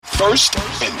First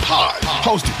and Pod,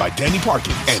 hosted by Danny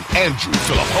Parkins and Andrew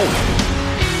Filippone.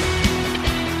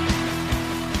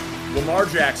 Lamar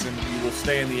Jackson will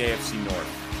stay in the AFC North.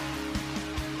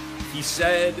 He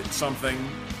said something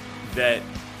that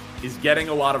is getting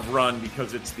a lot of run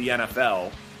because it's the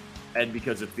NFL and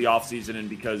because it's the offseason and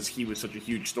because he was such a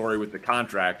huge story with the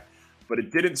contract. But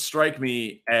it didn't strike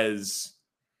me as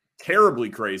terribly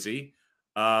crazy.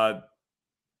 They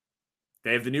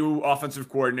have the new offensive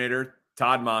coordinator,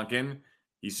 Todd Monken.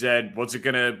 He said, what's it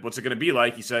gonna be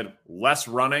like? He said, less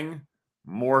running,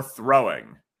 more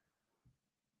throwing.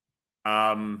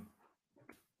 Yeah.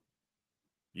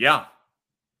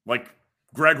 Like,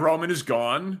 Greg Roman is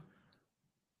gone.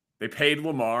 They paid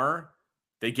Lamar.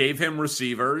 They gave him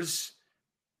receivers.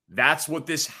 That's what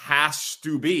this has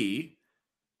to be.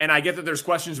 And I get that there's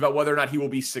questions about whether or not he will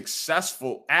be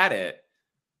successful at it,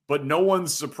 but no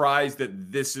one's surprised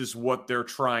that this is what they're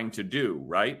trying to do,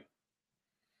 right?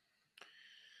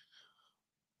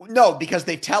 No, because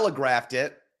they telegraphed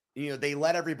it. You know, they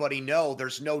let everybody know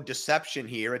there's no deception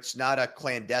here. It's not a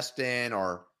clandestine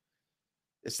or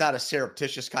it's not a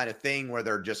surreptitious kind of thing where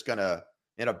they're just going to,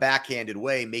 in a backhanded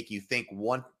way, make you think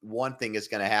one thing is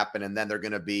going to happen and then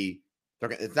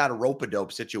it's not a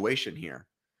rope-a-dope situation here.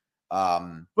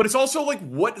 But it's also like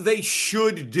what they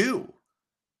should do.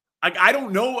 I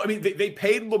don't know. I mean, they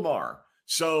paid Lamar,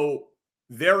 so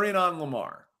they're in on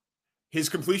Lamar. His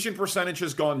completion percentage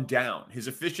has gone down. His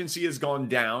efficiency has gone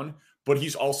down, but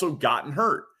he's also gotten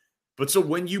hurt. But so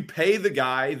when you pay the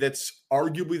guy that's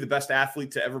arguably the best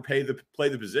athlete to ever play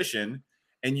the position,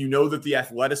 and you know that the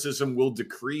athleticism will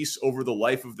decrease over the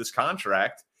life of this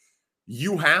contract,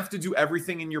 you have to do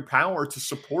everything in your power to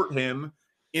support him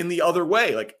in the other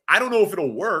way. Like, I don't know if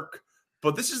it'll work,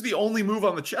 but this is the only move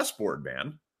on the chessboard,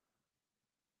 man.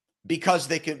 Because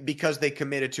they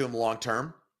committed to him long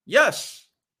term. Yes.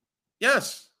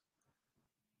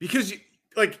 Because,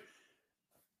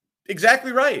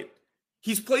 exactly right.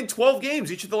 He's played 12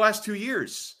 games each of the last 2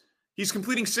 years. He's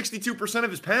completing 62% of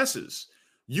his passes.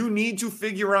 You need to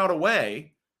figure out a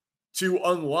way to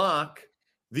unlock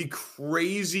the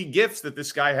crazy gifts that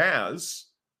this guy has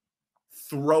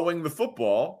throwing the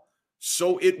football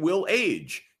so it will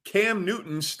age. Cam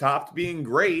Newton stopped being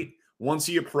great once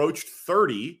he approached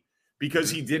 30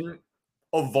 because he didn't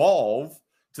evolve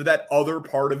to that other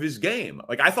part of his game.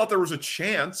 Like, I thought there was a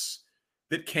chance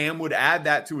that Cam would add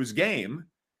that to his game,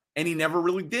 and he never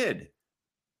really did.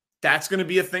 That's going to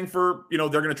be a thing for, they're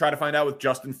going to try to find out with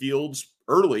Justin Fields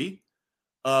early,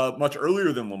 much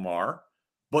earlier than Lamar.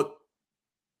 But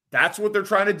that's what they're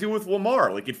trying to do with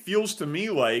Lamar. Like, it feels to me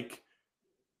like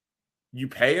you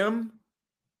pay him,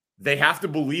 they have to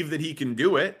believe that he can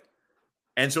do it.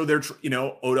 And so they're,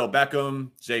 Odell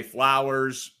Beckham, Zay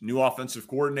Flowers, new offensive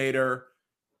coordinator.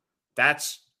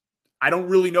 I don't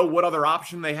really know what other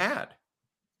option they had.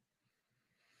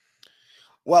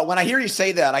 Well, when I hear you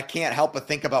say that, I can't help but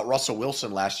think about Russell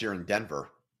Wilson last year in Denver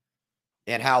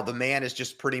and how the man has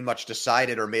just pretty much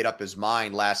decided or made up his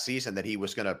mind last season that he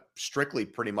was going to strictly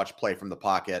pretty much play from the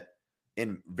pocket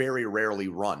and very rarely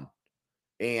run.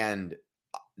 And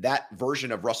that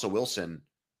version of Russell Wilson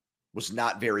was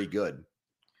not very good.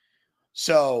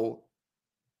 So,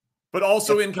 but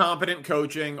also incompetent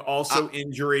coaching, also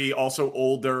injury, also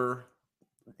older,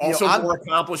 also more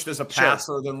accomplished as a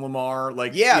passer than Lamar.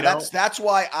 That's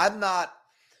why I'm not.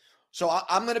 So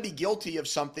I'm going to be guilty of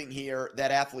something here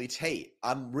that athletes hate.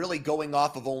 I'm really going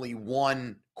off of only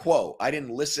one quote. I didn't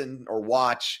listen or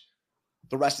watch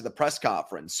the rest of the press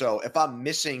conference. So if I'm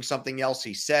missing something else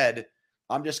he said,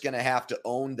 I'm just going to have to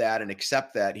own that and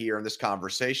accept that here in this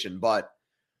conversation. But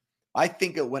I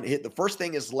think the first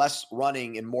thing is less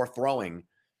running and more throwing.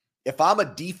 If I'm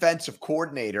a defensive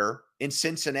coordinator in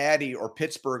Cincinnati or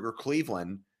Pittsburgh or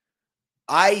Cleveland,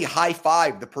 I high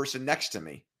five the person next to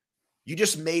me. You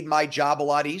just made my job a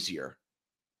lot easier.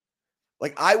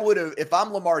 Like, I would have, if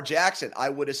I'm Lamar Jackson, I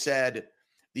would have said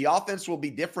the offense will be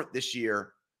different this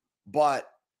year, but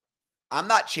I'm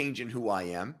not changing who I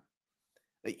am.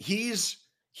 He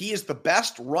is the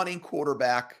best running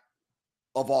quarterback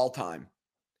of all time.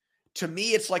 To me,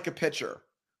 it's like a pitcher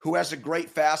who has a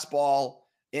great fastball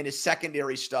and his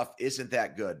secondary stuff isn't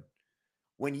that good.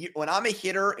 When I'm a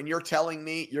hitter and you're telling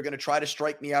me you're going to try to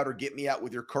strike me out or get me out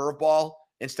with your curveball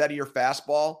instead of your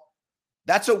fastball,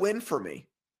 that's a win for me.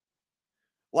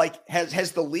 Like,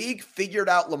 has the league figured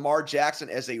out Lamar Jackson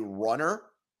as a runner?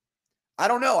 I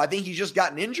don't know. I think he's just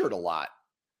gotten injured a lot.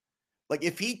 Like,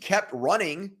 if he kept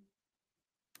running.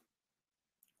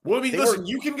 Well, I mean, listen,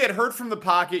 you can get hurt from the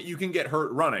pocket, you can get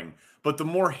hurt running, but the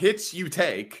more hits you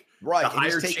take, the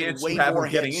higher chance you have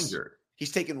of getting injured.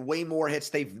 He's taken way more hits.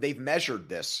 They've measured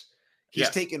this. He's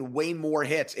taken way more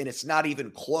hits, and it's not even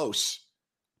close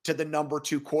to the number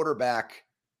 2 quarterback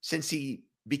since he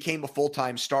became a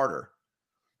full-time starter.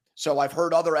 So I've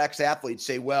heard other ex-athletes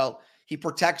say, well, he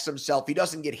protects himself. He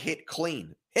doesn't get hit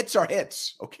clean. Hits are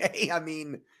hits, okay? I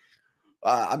mean,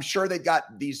 I'm sure they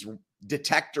got these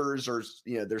detectors or,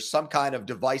 there's some kind of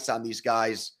device on these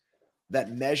guys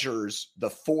that measures the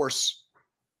force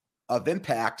of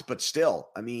impact, but still,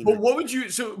 I mean. But what would you,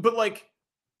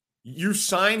 you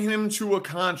sign him to a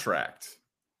contract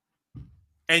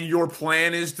and your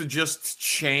plan is to just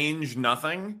change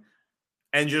nothing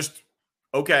and just,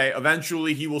 okay,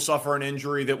 eventually he will suffer an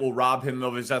injury that will rob him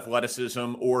of his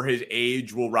athleticism, or his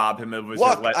age will rob him of his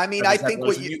athleticism. I mean, I think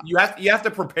what you have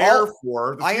to prepare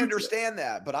for the I future. understand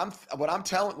that, but what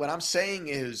I'm saying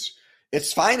is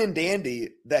it's fine and dandy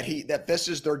that this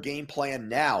is their game plan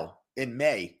now in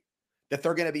May, that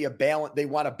they're going to be they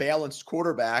want a balanced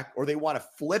quarterback, or they want to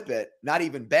flip it, not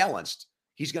even balanced.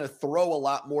 He's going to throw a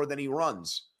lot more than he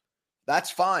runs. That's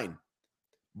fine.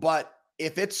 But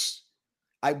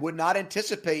I would not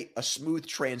anticipate a smooth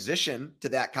transition to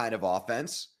that kind of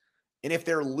offense. And if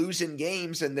they're losing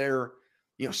games and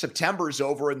September's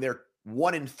over and they're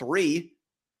 1-3,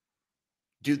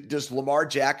 does Lamar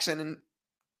Jackson and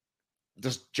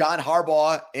does John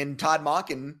Harbaugh and Todd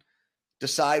Monken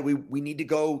decide we need to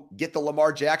go get the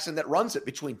Lamar Jackson that runs it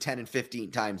between 10 and 15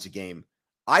 times a game?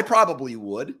 I probably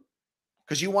would,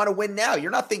 because you want to win now. You're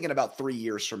not thinking about 3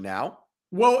 years from now.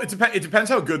 Well, it depends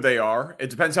how good they are. It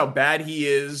depends how bad he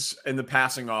is and the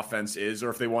passing offense is, or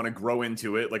if they want to grow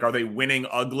into it. Like, are they winning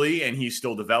ugly and he's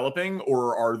still developing,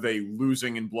 or are they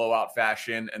losing in blowout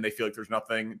fashion and they feel like there's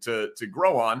nothing to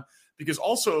grow on? Because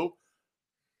also,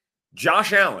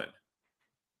 Josh Allen,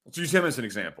 let's use him as an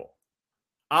example.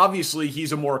 Obviously,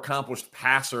 he's a more accomplished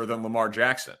passer than Lamar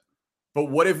Jackson. But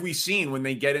what have we seen when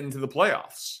they get into the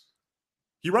playoffs?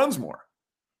 He runs more.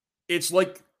 It's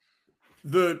like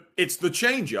it's the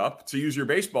changeup, to use your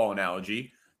baseball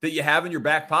analogy, that you have in your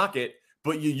back pocket,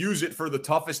 but you use it for the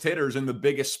toughest hitters in the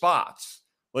biggest spots.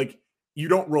 Like, you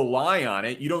don't rely on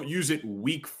it. You don't use it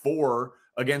week 4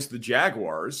 against the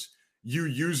Jaguars. You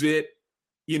use it,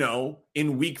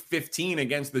 in week 15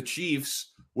 against the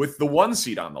Chiefs with the 1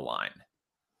 seed on the line.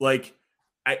 Like,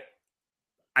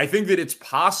 I think that it's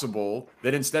possible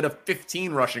that instead of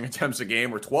 15 rushing attempts a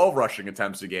game or 12 rushing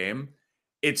attempts a game,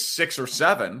 it's 6 or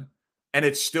 7. And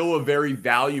it's still a very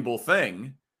valuable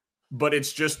thing, but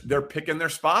it's just they're picking their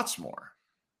spots more.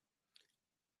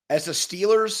 As a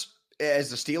Steelers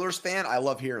fan, I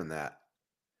love hearing that.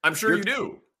 I'm sure you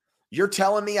do. You're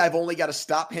telling me I've only got to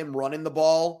stop him running the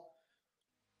ball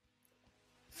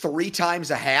 3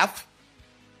 times a half?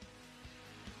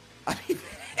 I mean,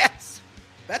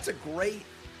 that's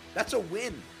a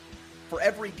win for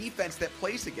every defense that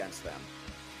plays against them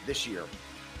this year.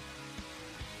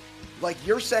 Like,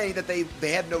 you're saying that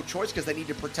they had no choice because they need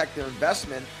to protect their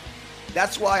investment.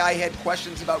 That's why I had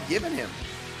questions about giving him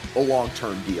a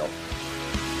long-term deal.